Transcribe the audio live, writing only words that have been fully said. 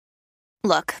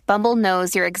Look, Bumble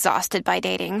knows you're exhausted by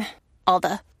dating. All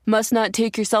the must not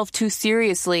take yourself too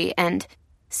seriously and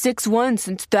 6'1"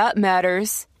 since that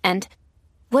matters. And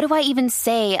what do I even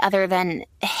say other than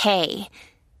hey?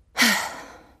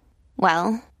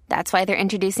 Well, that's why they're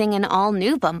introducing an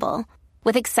all-new Bumble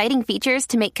with exciting features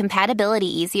to make compatibility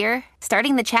easier,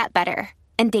 starting the chat better,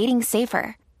 and dating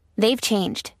safer. They've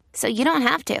changed, so you don't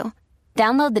have to.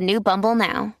 Download the new Bumble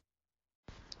now.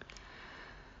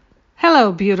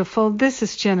 Hello, beautiful. This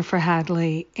is Jennifer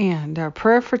Hadley, and our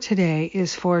prayer for today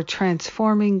is for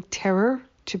transforming terror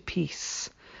to peace.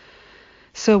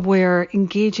 So we're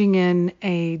engaging in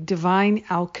a divine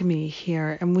alchemy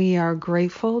here, and we are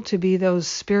grateful to be those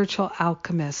spiritual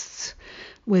alchemists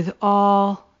with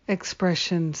all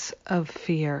expressions of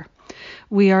fear.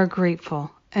 We are grateful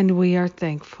and we are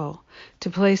thankful to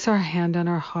place our hand on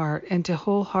our heart and to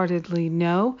wholeheartedly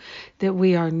know that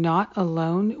we are not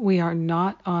alone. We are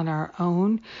not on our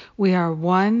own. We are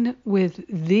one with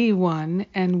the one,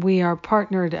 and we are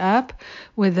partnered up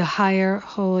with the higher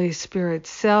Holy Spirit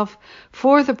self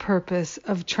for the purpose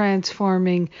of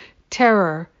transforming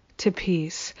terror to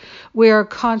peace. We are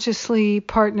consciously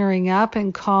partnering up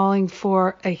and calling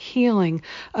for a healing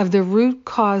of the root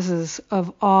causes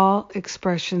of all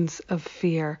expressions of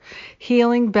fear.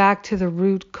 Healing back to the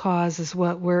root cause is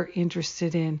what we're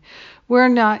interested in. We're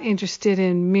not interested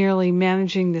in merely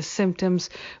managing the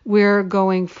symptoms. We're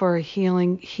going for a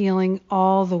healing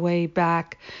all the way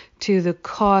back to the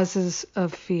causes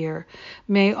of fear.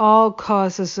 May all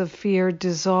causes of fear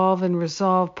dissolve and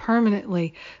resolve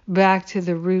permanently back to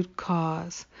the root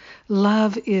cause.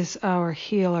 Love is our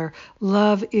healer.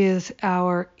 Love is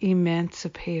our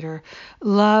emancipator.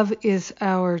 Love is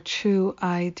our true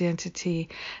identity.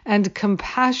 And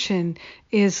compassion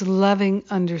is loving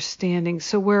understanding.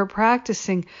 So we're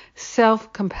practicing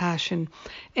self-compassion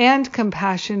and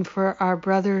compassion for our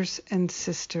brothers and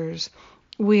sisters.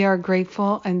 We are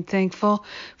grateful and thankful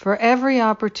for every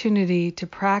opportunity to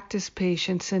practice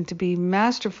patience and to be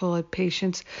masterful at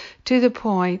patience to the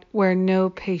point where no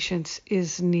patience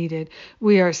is needed.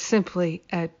 We are simply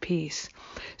at peace.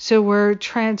 So we're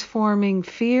transforming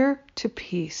fear to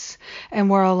peace, and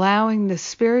we're allowing the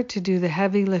Spirit to do the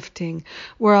heavy lifting.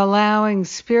 We're allowing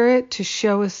Spirit to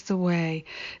show us the way.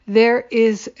 There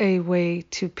is a way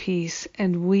to peace,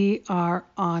 and we are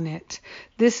on it.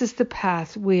 This is the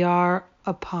path we are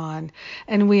upon,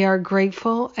 and we are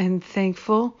grateful and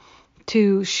thankful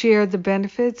to share the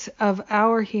benefits of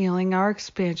our healing, our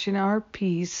expansion, our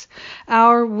peace,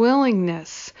 our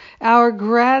willingness, our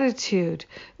gratitude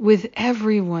with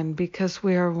everyone because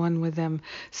we are one with them.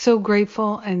 So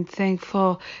grateful and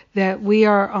thankful that we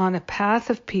are on a path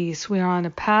of peace, we are on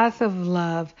a path of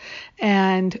love,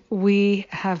 and we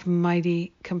have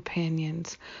mighty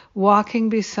companions walking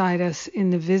beside us in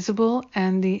the visible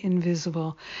and the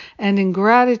invisible. And in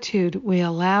gratitude, we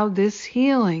allow this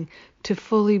healing to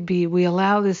fully be. We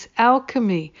allow this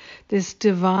alchemy, this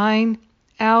divine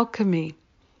alchemy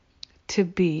to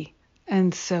be.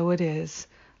 And so it is.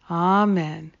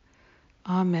 Amen.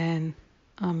 Amen.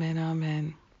 Amen.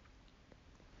 Amen.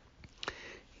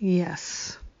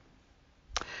 Yes.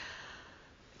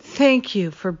 Thank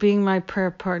you for being my prayer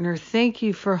partner. Thank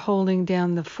you for holding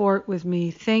down the fort with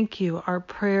me. Thank you. Our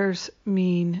prayers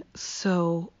mean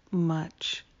so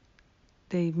much.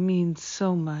 They mean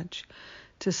so much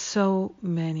to so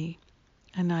many.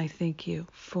 And I thank you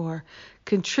for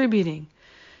contributing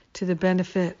to the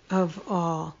benefit of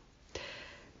all.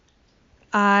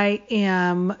 I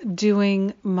am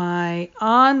doing my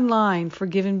online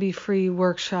Forgive and Be Free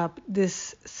workshop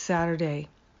this Saturday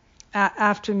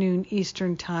afternoon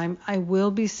Eastern Time. I will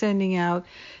be sending out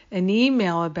an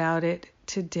email about it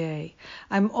today.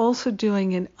 I'm also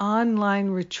doing an online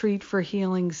retreat for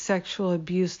healing sexual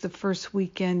abuse the first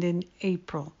weekend in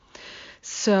April.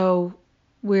 So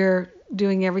we're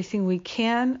doing everything we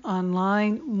can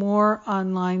online. More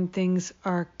online things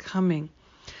are coming.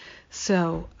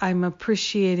 So I'm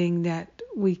appreciating that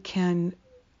we can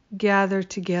gather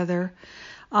together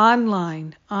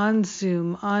online, on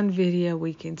Zoom, on video.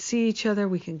 We can see each other,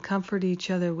 we can comfort each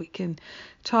other, we can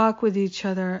talk with each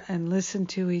other and listen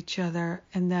to each other,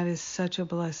 and that is such a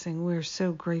blessing. We're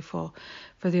so grateful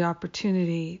for the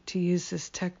opportunity to use this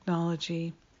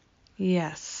technology.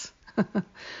 Yes.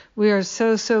 We are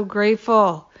so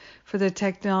grateful for the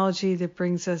technology that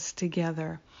brings us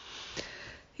together.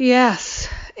 Yes,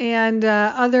 and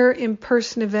other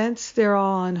in-person events, they're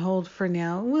all on hold for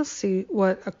now. We'll see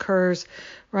what occurs.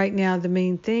 Right now, the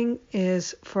main thing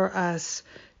is for us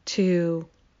to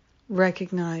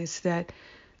recognize that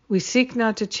we seek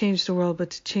not to change the world,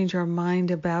 but to change our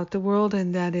mind about the world,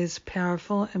 and that is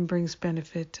powerful and brings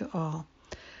benefit to all.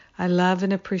 I love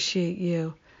and appreciate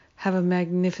you. Have a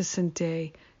magnificent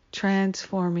day,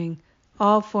 transforming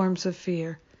all forms of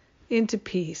fear into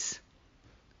peace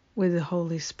with the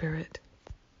Holy Spirit.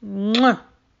 Mwah!